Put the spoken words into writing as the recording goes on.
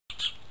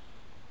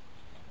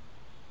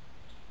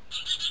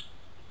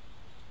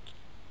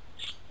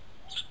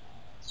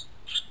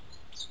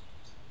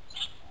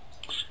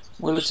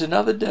Well, it's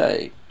another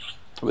day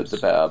with the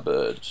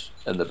bowerbirds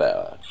and the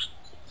bower,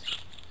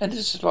 and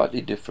it's a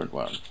slightly different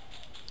one.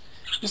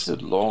 This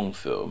is a long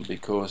film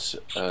because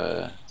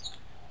I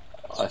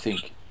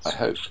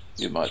hope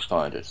you might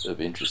find it of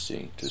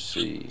interesting to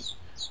see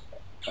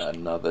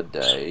another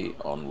day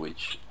on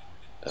which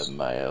a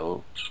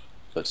male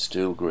but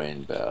still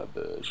green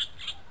bowerbird,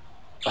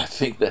 I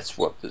think that's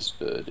what this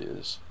bird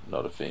is,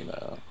 not a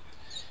female,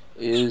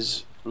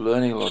 is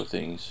learning a lot of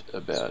things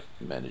about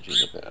managing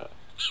a bower.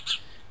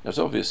 Now, it's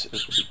obvious at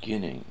the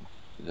beginning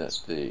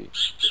that the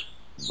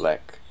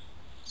black,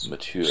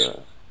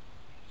 mature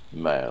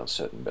male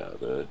satin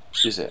bowerbird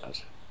is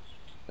out,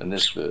 and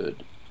this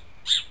bird,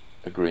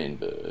 a green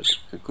bird,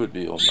 who could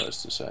be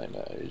almost the same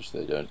age,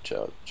 they don't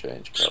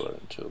change colour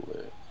until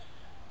they're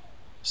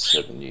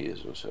 7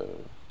 years or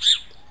so,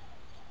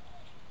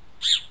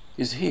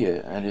 is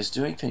here and is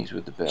doing things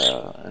with the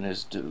bower and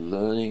is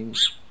learning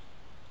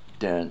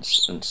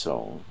dance and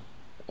song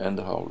and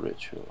the whole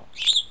ritual.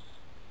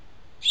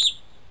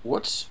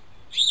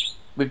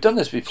 We've done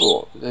this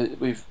before.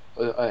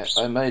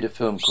 I made a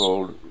film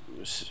called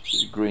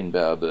Green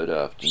Bowerbird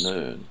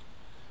Afternoon,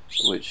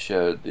 which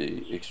showed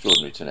the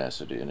extraordinary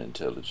tenacity and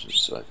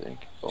intelligence, I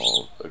think,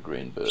 of a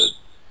green bird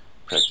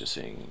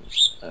practicing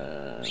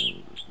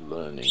and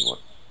learning what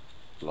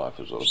life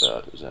was all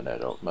about as an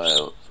adult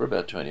male for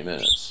about 20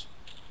 minutes.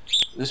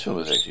 This film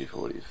is actually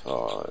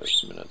 45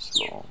 minutes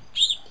long,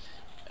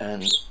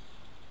 and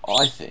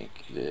I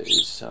think there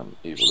is some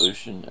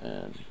evolution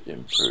and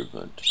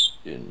improvement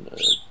in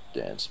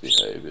dance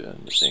behaviour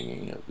and the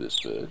singing of this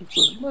bird. Of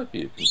course, it might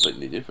be a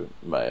completely different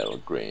male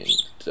green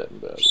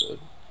satin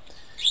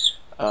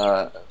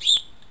bowerbird,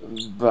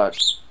 but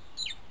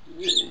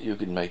you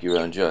can make your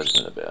own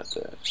judgment about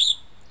that.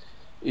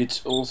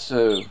 It's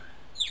also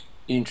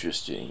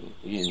interesting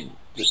in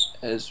that,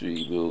 as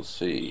we will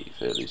see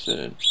fairly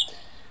soon,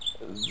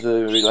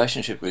 the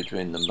relationship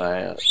between the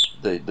male,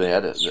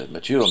 the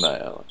mature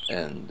male,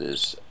 and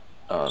this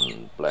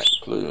black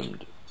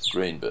plumed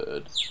green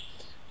bird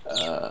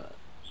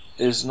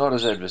is not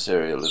as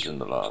adversarial as in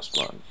the last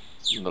one.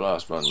 In the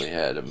last one we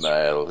had a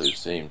male who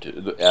seemed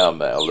to, our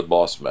male, the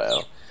boss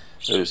male,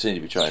 who seemed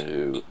to be trying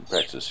to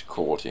practice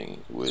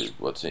courting with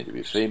what seemed to be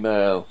a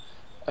female,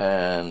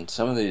 and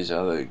some of these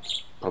other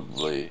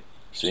probably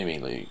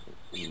seemingly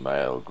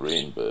male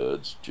green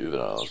birds,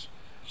 juveniles,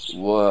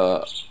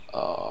 were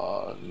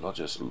not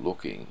just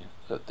looking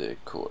at their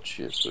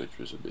courtship, which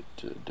was a bit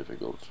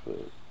difficult for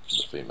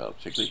the female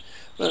particularly,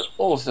 but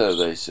also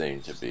they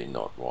seemed to be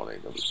not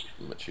wanting the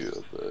mature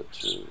bird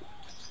to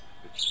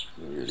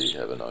really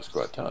have a nice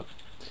quiet time.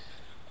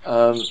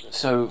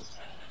 So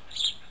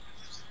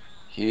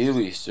here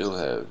we still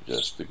have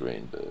just the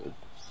green bird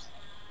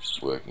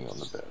working on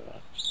the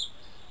bower.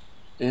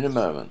 In a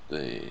moment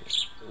the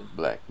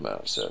black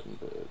male satin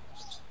bird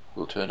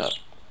will turn up,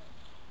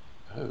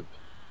 I hope.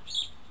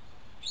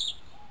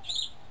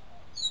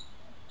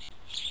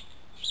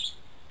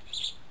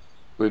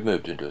 We've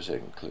moved into a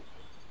second clip.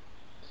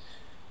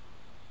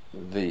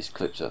 These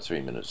clips are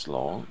 3 minutes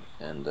long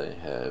and they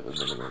have a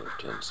minimum of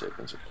 10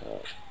 seconds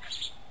apart.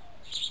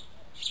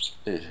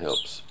 It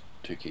helps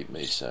to keep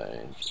me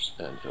sane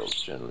and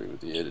helps generally with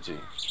the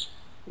editing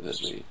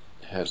that we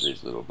have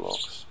these little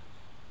blocks.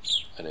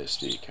 An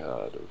SD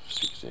card of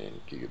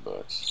 16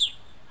 gigabytes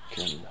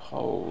can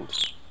hold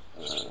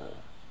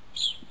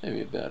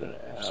maybe about an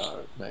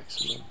hour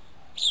maximum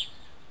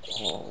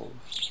of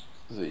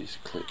these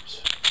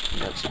clips.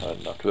 And that's hard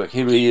enough to work.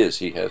 Here he is,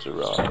 he has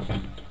arrived.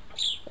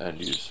 And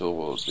you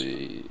saw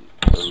the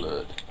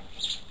alert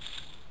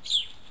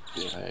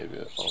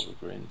behaviour of the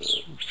green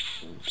bird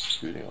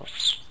scooting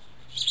off.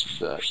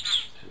 But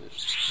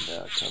it's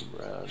now come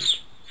round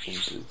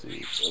into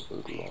the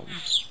overwhelm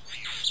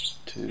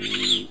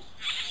to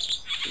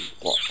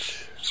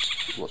watch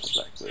what the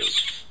blackbird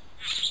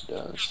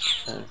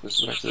does. And of course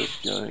the blackbird is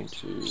going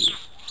to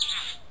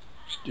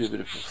do a bit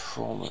of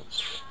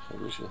performance, so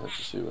we shall have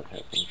to see what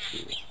happens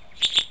here.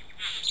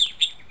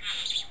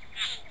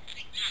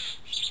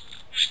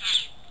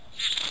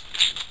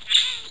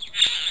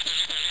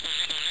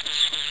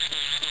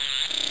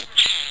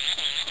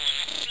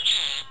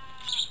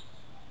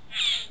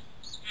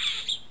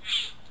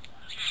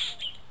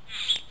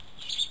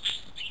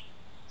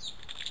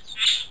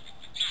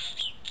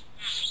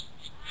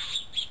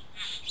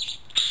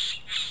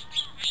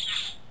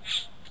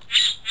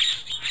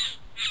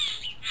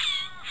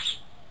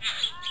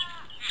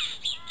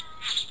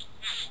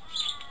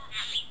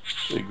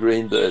 The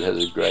green bird has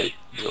a great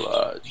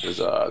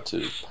desire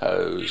to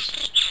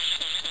pose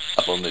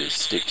up on these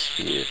sticks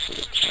here for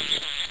the camera.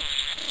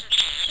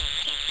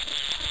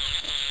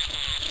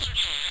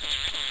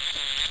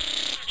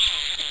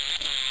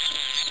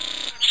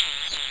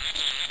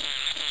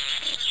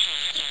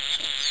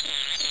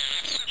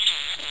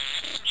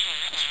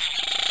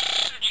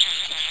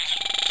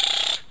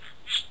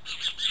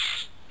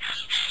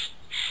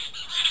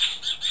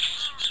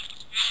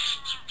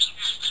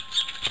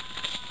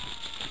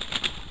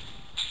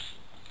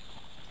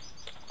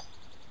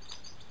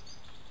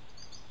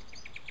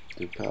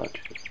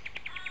 Departure.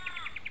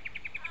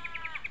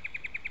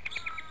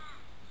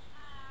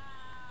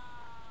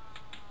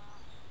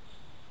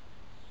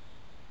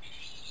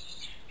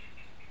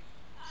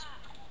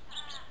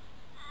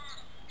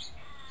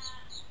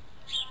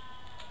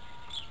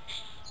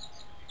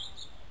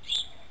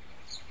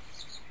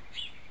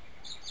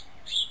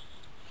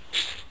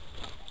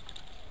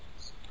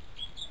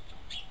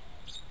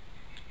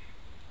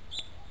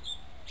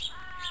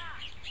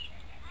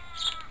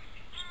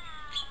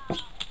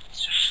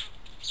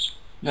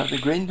 Now the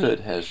green bird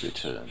has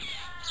returned,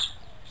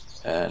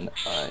 and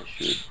I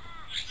should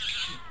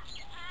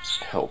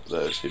help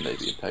those who may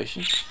be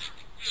impatient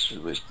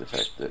with the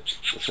fact that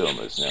the film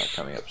is now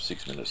coming up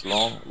 6 minutes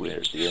long. We're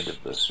at the end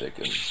of the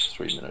second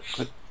 3-minute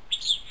clip.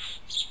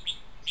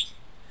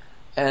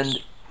 And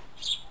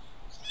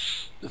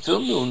the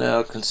film will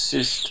now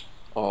consist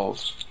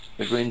of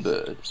the green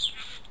bird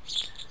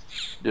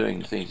doing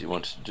the things he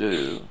wants to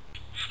do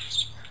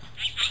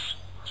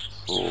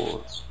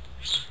for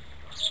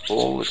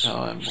all the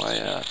time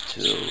way out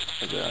till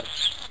about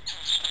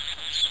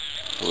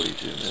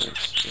 42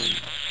 minutes in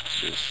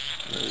this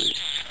movie,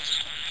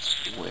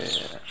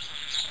 where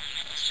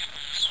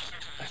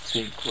I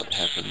think what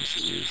happens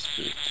is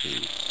that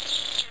the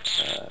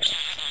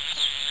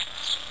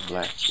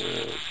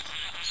blackbird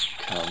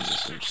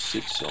comes and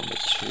sits on the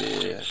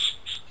chair,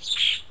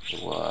 the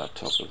wire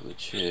top of the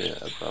chair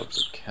above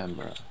the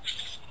camera,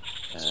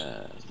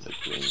 and the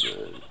green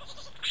bird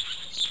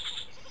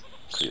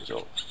clears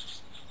off.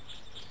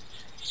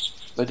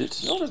 But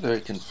it's not a very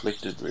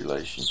conflicted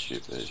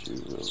relationship, as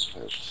you will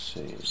have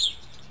seen.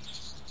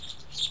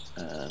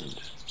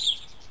 And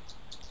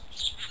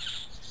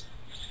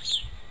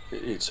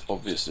it's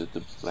obvious that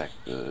the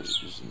blackbird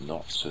is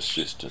not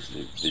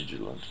persistently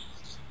vigilant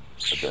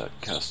about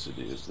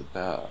custody of the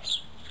bower.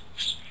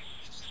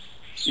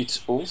 It's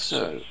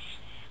also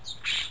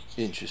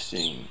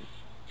interesting,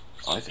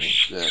 I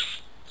think, that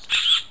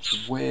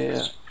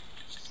where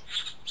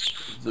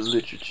the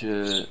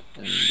literature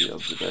and the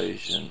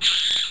observation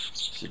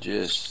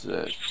suggests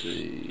that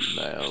the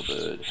male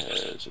bird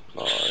has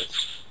applied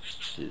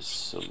his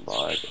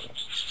saliva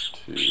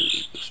to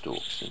the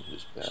stalks in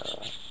his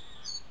bower,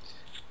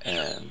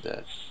 and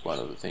that one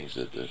of the things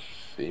that the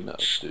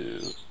females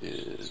do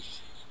is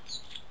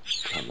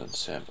come and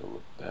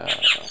sample the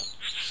bower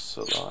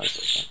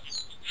saliva.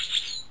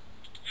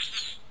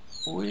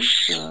 With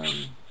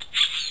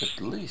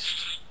at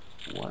least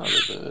one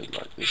other bird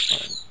like this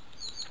one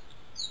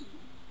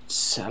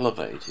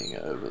salivating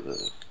over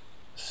the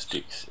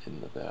sticks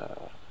in the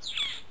bower.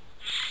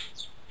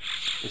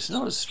 It's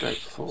not as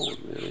straightforward,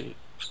 really,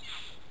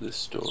 this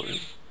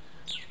story,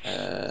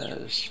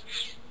 as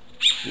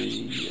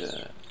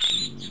the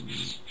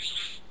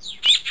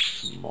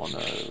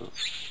mono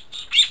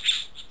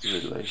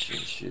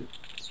relationship,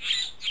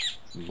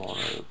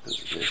 mono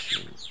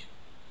possession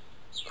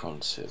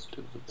concept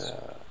of the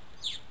bower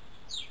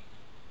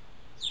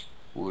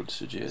would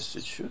suggest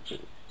it should be.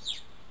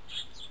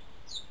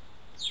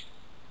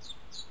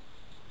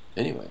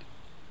 Anyway,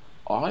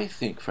 I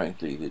think,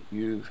 frankly, that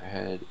you've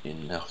had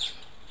enough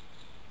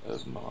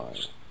of my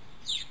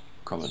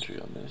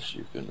commentary on this.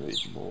 You can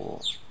read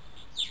more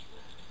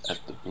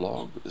at the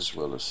blog, as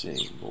well as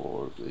seeing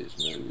more of these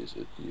movies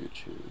at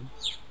YouTube.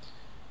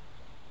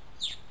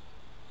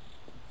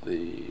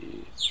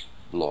 The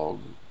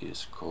blog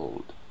is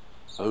called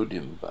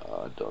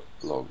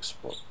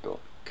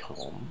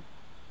odimbar.blogspot.com,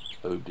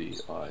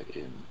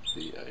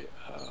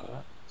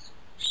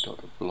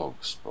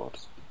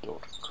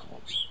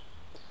 odimbar.blogspot.com,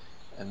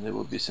 and there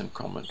will be some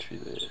commentary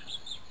there.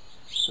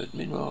 But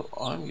meanwhile,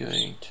 I'm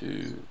going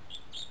to,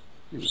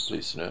 you would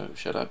please know,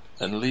 shut up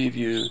and leave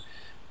you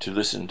to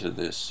listen to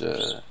this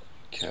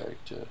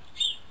character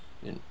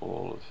in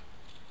all of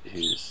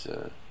his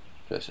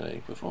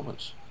fascinating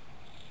performance.